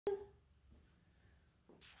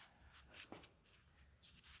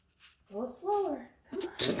A little slower. Come on.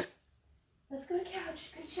 Let's go to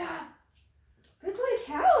couch. Good job. Good boy to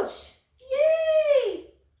couch. Yay!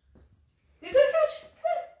 Good boy to couch. Come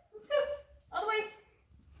on. Let's go. All the way.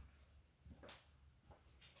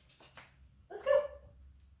 Let's go.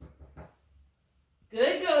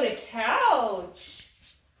 Good go to couch.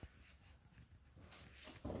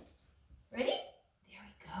 Ready? There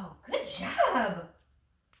we go. Good job.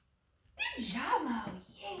 Good job, Mo.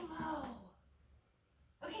 Yay, Mo.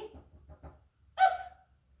 Okay. Up.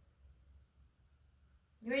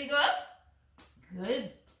 You ready to go up?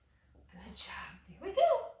 Good. Good job. There we go.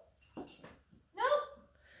 No.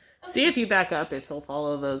 Okay. See if you back up, if he'll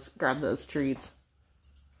follow those, grab those treats.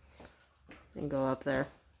 And go up there.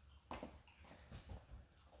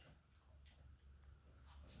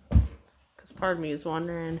 Because part of me is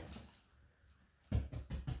wondering.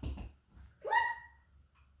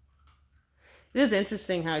 It is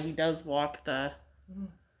interesting how he does walk the...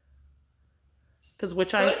 Because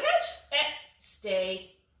which eye... Go to catch.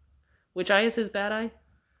 Stay. Which eye is his bad eye?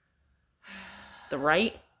 The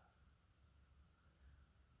right?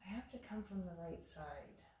 I have to come from the right side.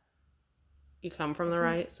 You come from the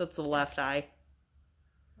right, so it's the left eye.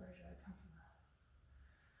 Where do I come from?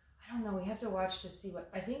 I don't know. We have to watch to see what...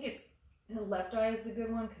 I think it's... The left eye is the good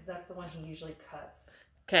one because that's the one he usually cuts.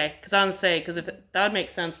 Okay, because I was going to say, because if that would make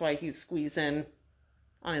sense why he's squeezing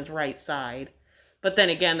on his right side. But then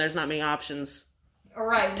again, there's not many options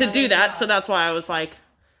to do that, so that's why I was like...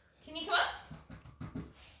 Can you come up?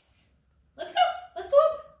 Let's go. Let's go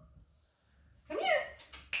up. Come here.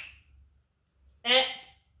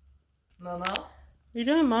 Momo. What are you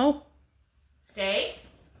doing, Mo? Stay.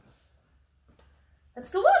 Let's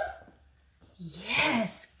go up.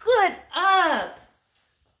 Yes. Good up.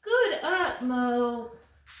 Good up, Mo.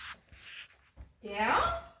 Down.